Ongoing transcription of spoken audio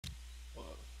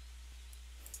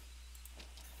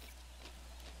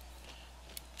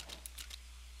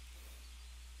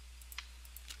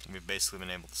basically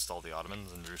been able to stall the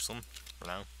Ottomans in Jerusalem for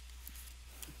now.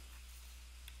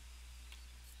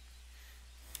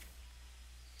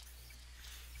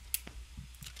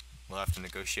 We'll have to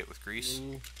negotiate with Greece.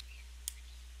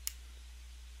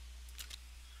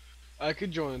 I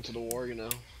could join into the war, you know.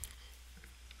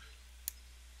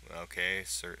 Okay,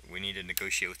 sir, we need to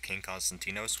negotiate with King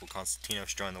Constantinos. Will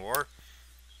Constantinos join the war?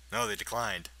 No, they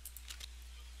declined.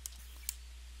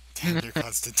 Damn you,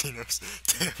 Constantinos.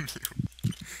 Damn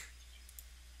you.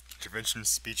 Intervention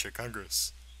speech at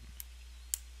Congress.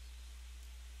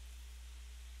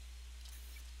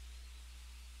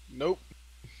 Nope.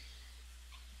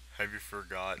 Have you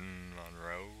forgotten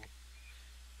Monroe?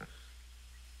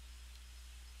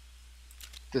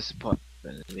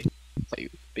 Disappointment. Thought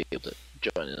you'd be able to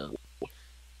join in a war.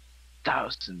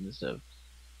 Thousands of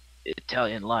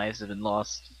Italian lives have been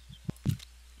lost.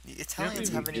 The Italians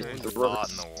haven't even The fought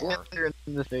in the war. Slander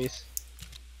in the face.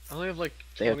 I only have like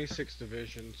They have- 26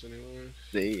 divisions anyway.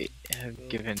 They have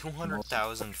given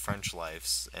 200,000 French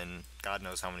lives, and God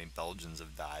knows how many Belgians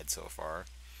have died so far.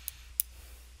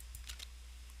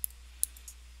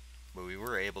 But we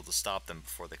were able to stop them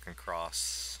before they can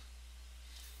cross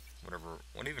whatever,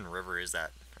 what even river is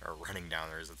that are running down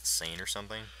there? Is it the Seine or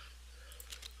something?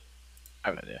 I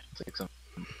have no idea. It's like some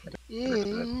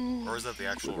Or is that the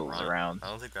actual Google's Rhine? around. I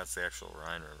don't think that's the actual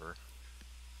Rhine River.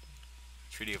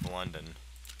 Treaty of London.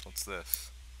 What's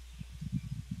this?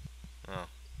 Oh.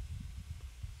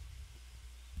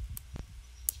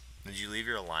 Did you leave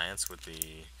your alliance with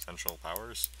the Central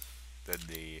Powers? Did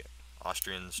the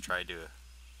Austrians try to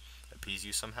appease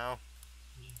you somehow?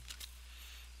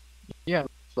 Yeah,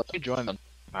 let me join the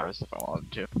powers if I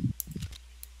wanted to.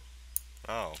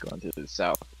 Oh, Going to the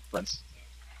south, friends.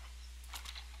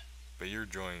 but you're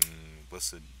joining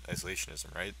listed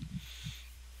isolationism, right?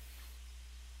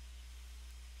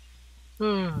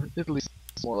 Italy's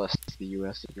more or less the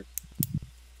U.S.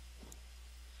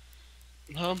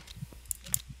 Huh?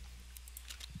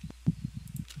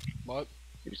 What?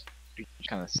 You just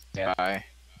kind of stand by.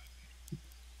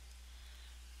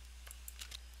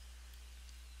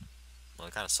 Well,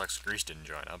 it kind of sucks Greece didn't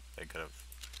join up. They could have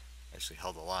actually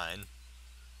held the line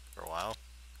for a while.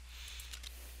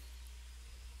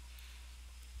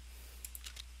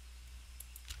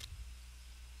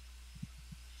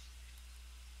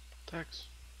 Tex.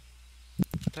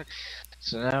 Tex.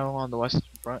 So now on the western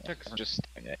front, Text. we're just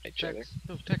staring at each other. Tex.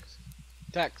 No, Tex.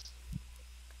 Tex.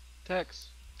 Tex.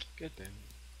 Get them.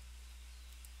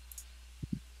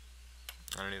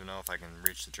 I don't even know if I can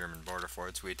reach the German border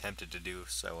forts. We attempted to do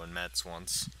so in Metz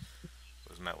once. It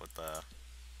was met with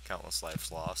countless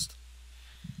lives lost.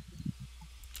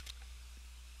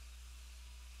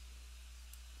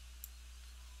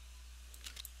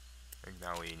 I think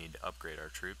now we need to upgrade our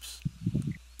troops.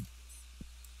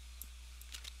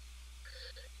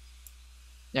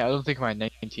 Yeah, I don't think my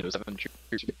 1907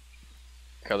 troops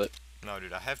cut it. No,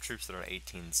 dude, I have troops that are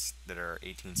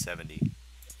 1870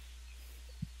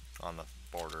 on the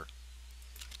border.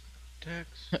 Tex.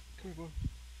 Come on.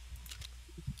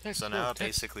 Tex, So no, now Tex.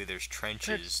 basically there's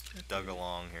trenches Tex. dug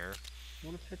along here. I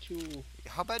wanna pet you.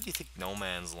 How bad do you think no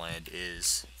man's land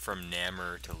is from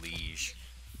Namur to Liege,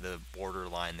 the border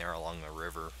line there along the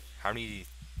river? How many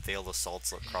failed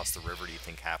assaults across the river do you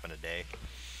think happen a day?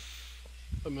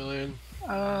 A million.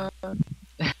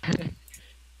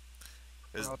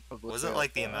 Was it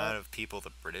like the amount of people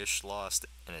the British lost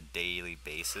on a daily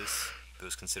basis that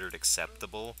was considered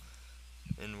acceptable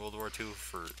in World War II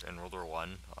in World War I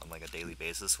on like a daily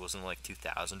basis? Wasn't it like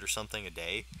 2,000 or something a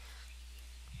day?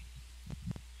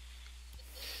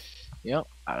 Yep,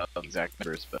 I don't know the exact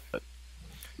numbers, but it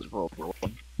was World War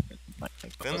One.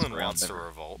 Finland wants to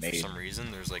revolt for some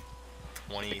reason. There's like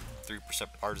 23%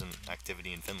 partisan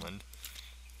activity in Finland.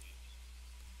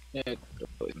 Yeah,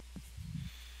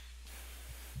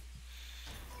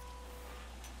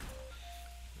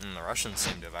 And the Russians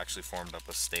seem to have actually formed up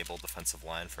a stable defensive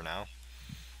line for now.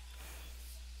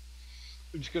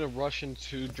 We're just gonna rush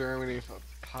into Germany with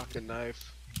a pocket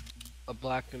knife. A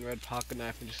black and red pocket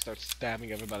knife and just start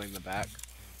stabbing everybody in the back.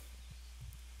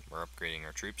 We're upgrading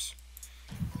our troops.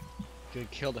 Gonna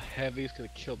kill the heavies, gonna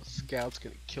kill the scouts,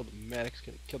 gonna kill the medics,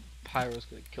 gonna kill the pyros,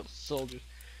 gonna kill the soldiers,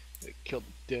 gonna kill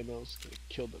the demos, gonna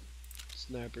kill the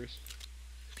snipers,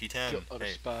 P10, kill other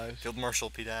hey, spies. Field Marshal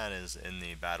P10 is in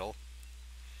the battle.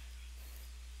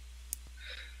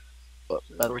 what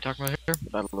battle are we talking about here? The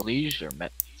Battle of Liege or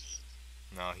Metz?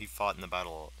 No, he fought in the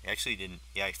battle. He actually didn't.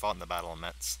 Yeah, he fought in the Battle of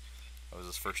Metz. That was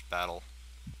his first battle.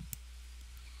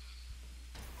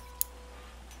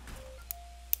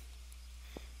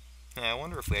 Yeah, I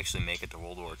wonder if we actually make it to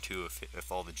World War II,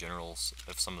 if all the generals,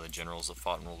 if some of the generals that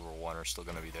fought in World War One are still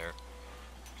going to be there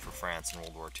for France in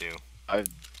World War Two.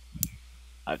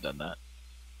 I've done that.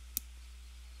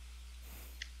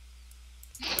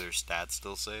 Are their stats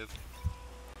still saved?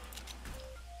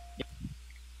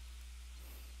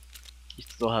 You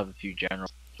still have a few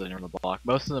generals sitting on the block.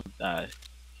 Most of them die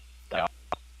off.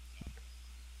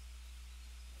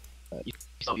 You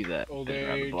still see that Old sitting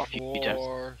around the age, block a few times.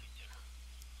 war,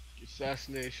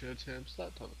 assassination attempts,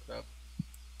 that type of crap.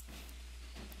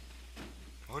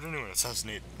 Why would anyone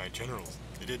assassinate my generals?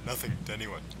 They did nothing to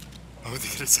anyone. Why would they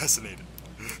get assassinated?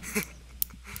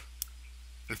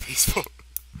 They're peaceful.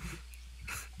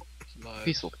 It's lies.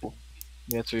 Peaceful.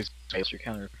 The answer is your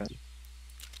counteroffensive.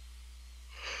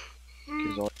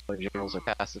 Because all the generals are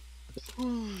passive.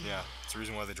 Yeah, it's the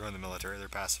reason why they joined the military. They're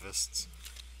pacifists.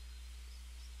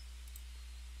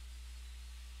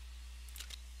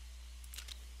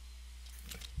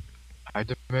 I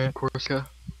demand Corsica.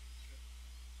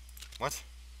 What?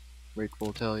 Grateful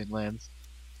Italian lands.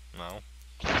 No.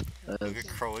 As You'll get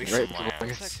Croatian rightful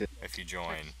lands rights. if you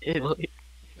join. Italy.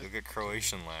 You'll get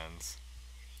Croatian lands.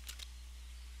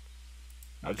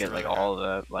 I'll Would get you like rather all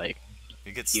the like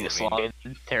You get Yugoslavian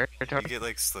You territory. get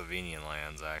like Slovenian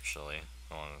lands actually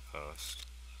along the coast.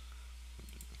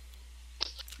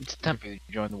 It's tempting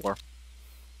to join the war.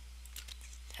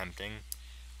 Tempting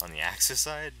on the Axis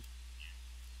side.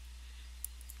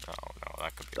 Oh no,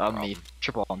 that could be a On problem. the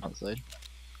triple on that side.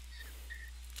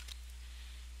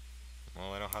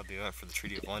 Well, I don't have the event for the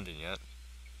Treaty of London yet.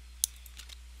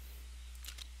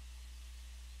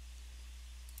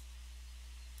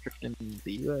 In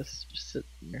the US, just sitting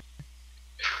there.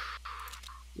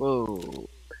 Whoa.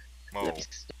 Whoa.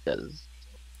 This does.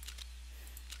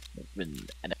 It's been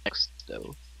annexed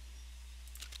though.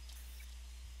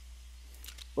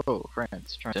 Whoa,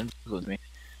 France trying to influence me.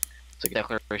 It's like a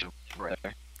declaration right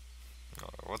there.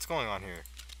 What's going on here?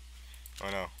 Oh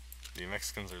no, the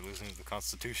Mexicans are losing to the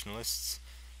Constitutionalists.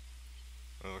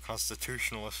 The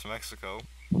Constitutionalist Mexico.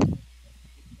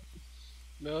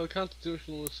 No, the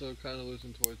Constitutionalists are kind of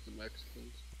losing towards the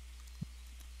Mexicans.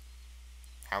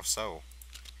 How so?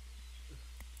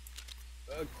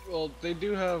 Well, they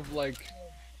do have like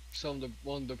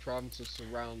one of the provinces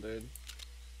surrounded,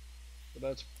 but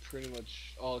that's pretty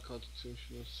much all the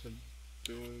Constitutionalists are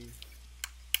doing.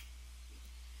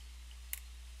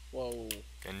 Whoa,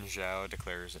 Guangzhou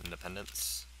declares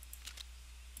independence.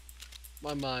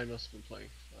 my mind must have been playing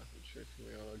fucking shit for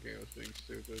me. Our game was being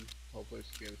stupid. Whole place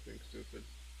the game was being stupid.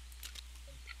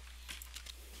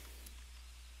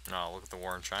 No, look at the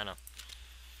war in China.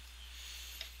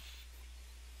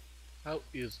 How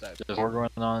is that? There's war going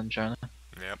on in China.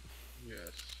 Yep.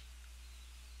 Yes.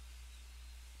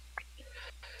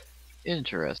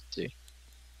 Interesting.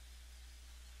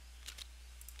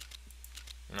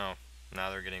 No, now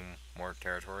they're getting more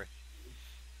territory.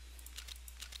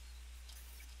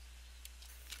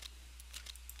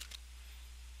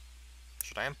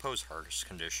 Should I impose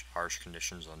harsh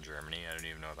conditions on Germany? I don't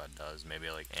even know what that does. Maybe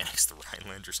like annex the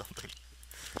Rhineland or something.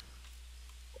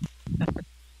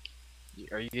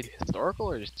 Are you historical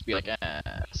or just be like,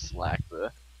 slack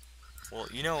the? Well,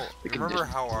 you know, The remember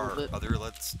how conditions a our little bit.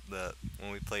 other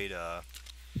when we played the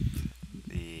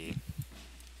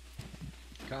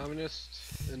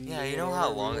Communists. And yeah, the you know war, how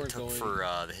we long were it took going- for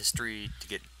the history to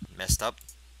get messed up?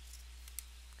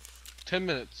 10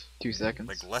 minutes. 2 seconds.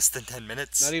 Like less than 10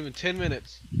 minutes, Not even 10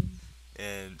 minutes.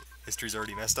 and history's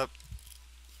already messed up.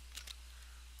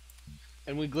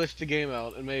 And we glitched the game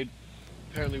out and made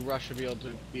apparently Russia be able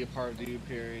to be a part of the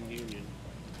European Union.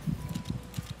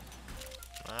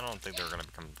 I don't think they're going to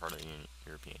become part of the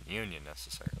European Union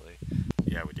necessarily.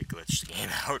 Yeah, we did glitch the game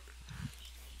out.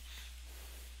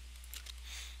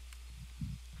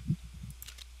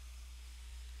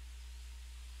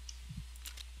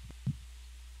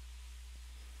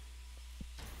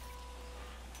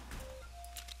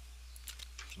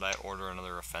 Should I order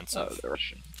another Oh, offensive? the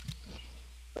Russian.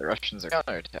 The Russians are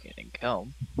counterattacking in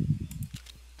Kelm.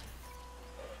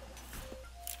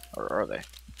 Or are they?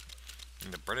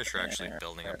 And the British are actually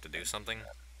building up to do something.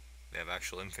 They have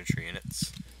actual infantry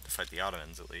units to fight the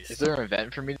Ottomans, at least. Is there an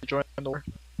event for me to join the war?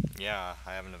 Yeah,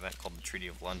 I have an event called the Treaty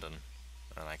of London,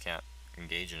 and I can't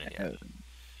engage in it yet.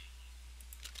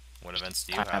 What events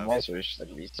do you have? Time-wise or just like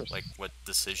resources? Like, what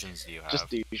decisions do you have? Just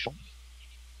the usual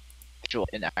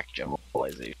enact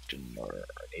generalization or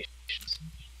nations.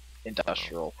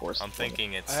 Industrial force. I'm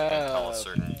thinking it's I until a have-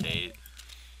 certain date.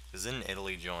 Isn't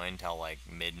Italy joined till like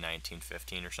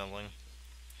mid-1915 or something?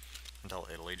 Until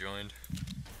Italy joined.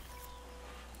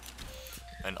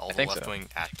 And all I the think so. left-wing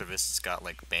activists got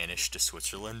like banished to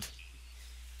Switzerland.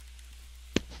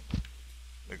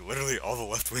 Like, literally all the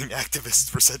left-wing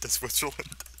activists were sent to Switzerland.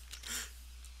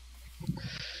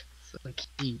 So, like,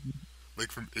 you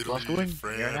Like, from love Italy, going?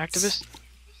 France... You're an activist?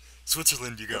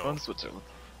 Switzerland you Go go. in Switzerland.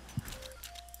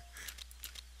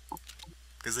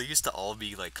 Because they used to all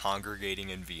be, like, congregating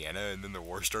in Vienna, and then the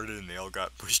war started, and they all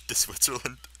got pushed to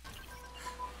Switzerland.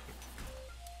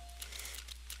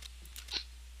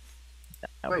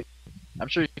 Wait, I'm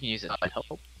sure you can use it to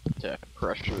help to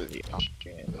pressure the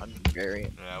Austrian and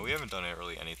Hungarian. Yeah, we haven't done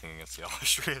really anything against the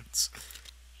Austrians.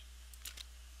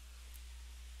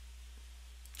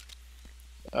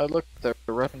 Look, the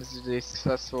relatively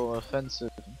successful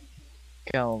offensive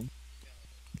Kelm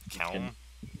Kelm?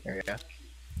 area.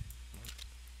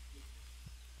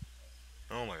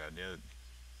 Oh my god, yeah.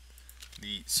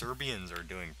 The Serbians are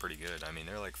doing pretty good. I mean,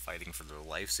 they're like fighting for their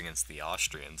lives against the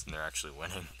Austrians, and they're actually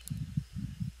winning.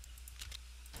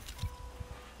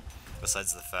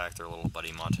 Besides the fact their little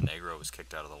buddy Montenegro was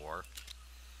kicked out of the war.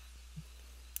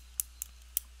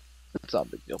 It's not a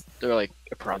big deal. They're like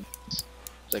a province.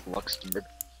 It's like Luxembourg.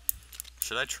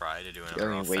 Should I try to do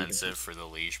another only way you offensive for the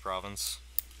Liege province?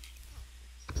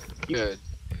 Good.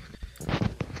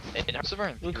 In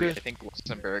Luxembourg, Okay. I think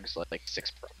Luxembourg's like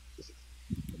 6 provinces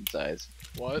in size.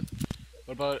 What?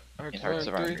 What about In Hearts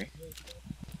of 3? Hungary.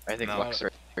 I think No.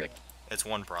 Luxembourg is like It's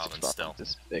one 6 province still.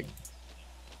 provinces big.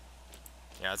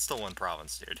 Yeah, it's still one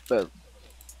province, dude. But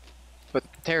the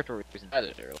territories inside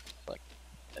it are like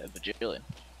a bajillion.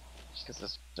 Just because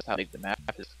that's just how big the map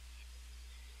is.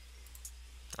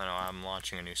 I know, I'm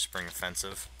launching a new spring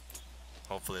offensive.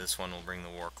 Hopefully this one will bring the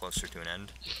war closer to an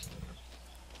end.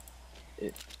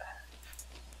 It-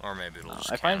 Or maybe it'll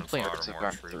just I find cannon playing fodder Hearts of more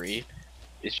Iron troops. 3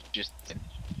 is just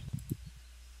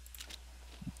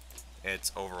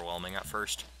It's overwhelming at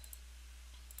first.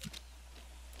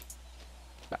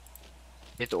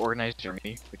 you have to organize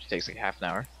Germany, which takes like half an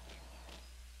hour.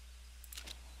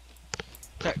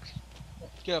 Text.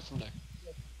 Get up from there.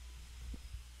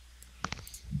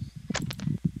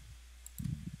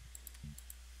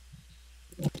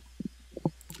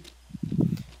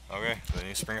 Okay, the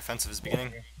new spring offensive is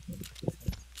beginning.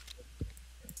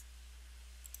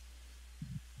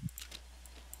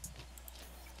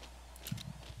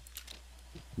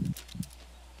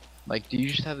 Like, do you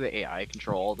just have the AI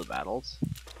control all the battles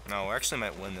No, we actually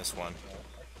might win this one.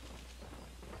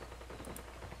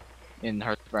 in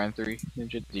Hearts of Iron 3? Do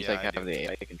you Yeah, like I have do.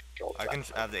 the AI control? I can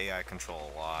have the AI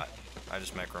control a lot. I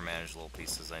just micromanage little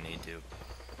pieces I need to.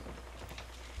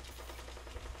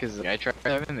 Because I tried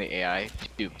having the AI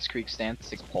do Creek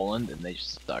stance against Poland and they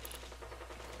just suck.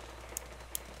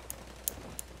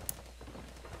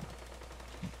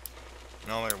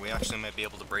 No, we actually might be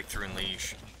able to break through in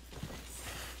Liege.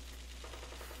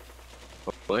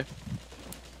 Hopefully.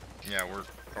 Yeah,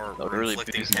 They'll we're really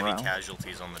inflicting boost heavy morale.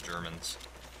 casualties on the Germans.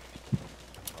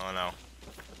 Oh no.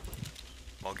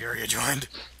 Bulgaria joined.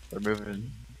 We're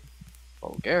moving.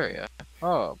 Bulgaria?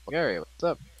 Oh, Bulgaria, what's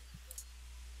up?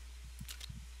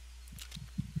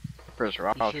 First You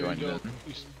Rock sure you joined don't? in.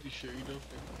 You sure you don't?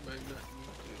 Might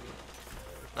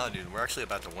not No, dude, we're actually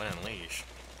about to win in Liege.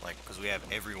 Like, because we have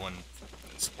everyone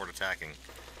support attacking.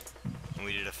 And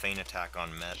we did a feint attack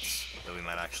on Metz that we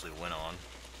might actually win on,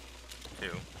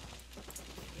 too.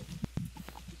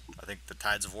 I think the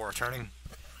tides of war are turning.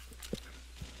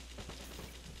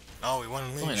 Oh, we won in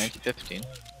Only Liege. 1915.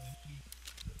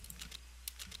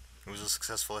 It was a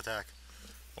successful attack.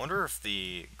 Wonder if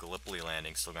the Gallipoli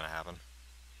landing's still gonna happen.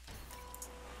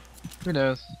 Who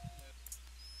knows?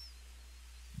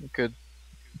 It could.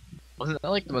 Wasn't that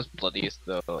like the most bloodiest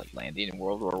though landing in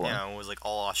World War One? Yeah, it was like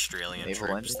all Australian Naval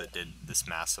troops landing? that did this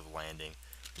massive landing.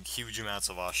 Like, huge amounts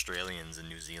of Australians and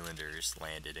New Zealanders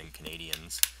landed and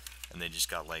Canadians, and they just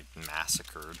got like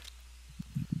massacred.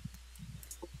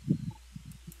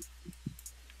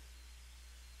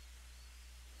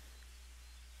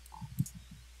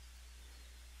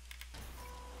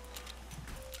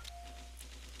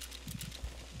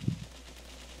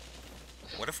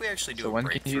 What if we actually do So a when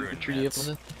can you breakthrough do the in Treaty of Metz?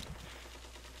 London?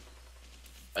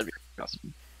 That'd be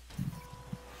awesome.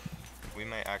 We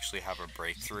might actually have a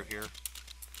breakthrough here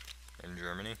in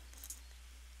Germany.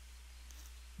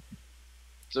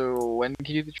 So when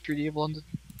can you do the Treaty of London?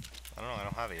 I don't know, I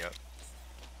don't have it yet.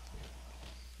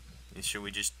 Should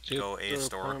we just See go what the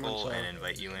ahistorical requirements and are.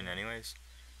 invite you in anyways?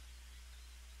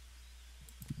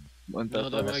 Wouldn't No, that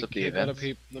that mess might up the keep other events?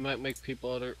 people. That might make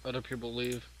people other people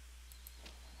leave.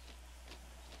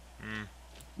 Hmm,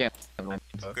 Good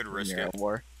Good risk it.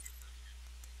 War.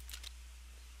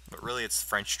 but really it's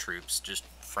French troops, just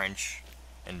French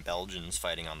and Belgians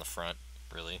fighting on the front,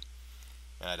 really.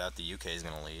 And I doubt the UK is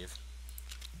gonna leave.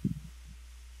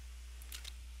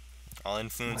 I'll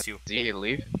influence you. Is he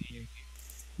leave?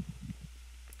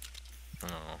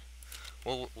 Oh.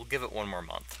 We'll give it one more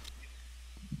month.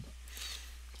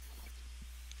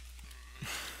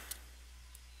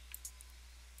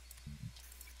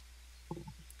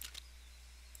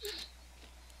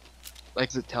 Like,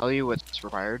 does it tell you what's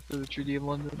required for the Treaty of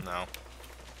London? No.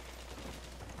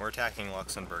 We're attacking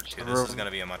Luxembourg too. This Hover is over-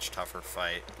 gonna be a much tougher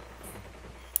fight.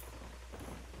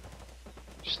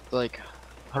 Just like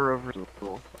hover over the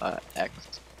little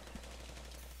X.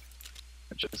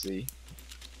 Which is the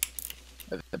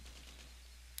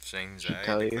Xingzai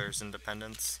tell you. declares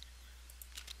independence.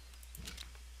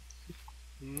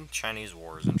 Hmm? Chinese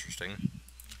War is interesting.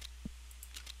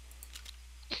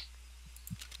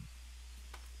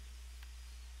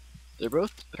 They're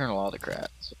both eternal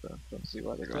autocrats, so I don't see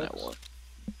why they're going at What? war.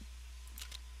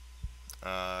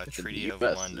 I think the Treaty of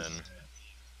US is London.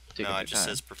 taking No, their it just time.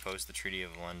 says propose the Treaty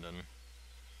of London.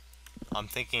 I'm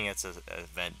thinking it's an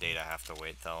event date I have to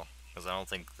wait though, because I don't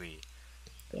think the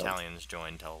Yep. Italians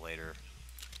join till later.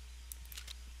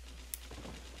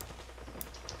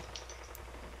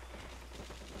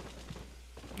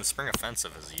 The Spring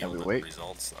Offensive has Yeah, we yielded wait.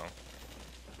 results though.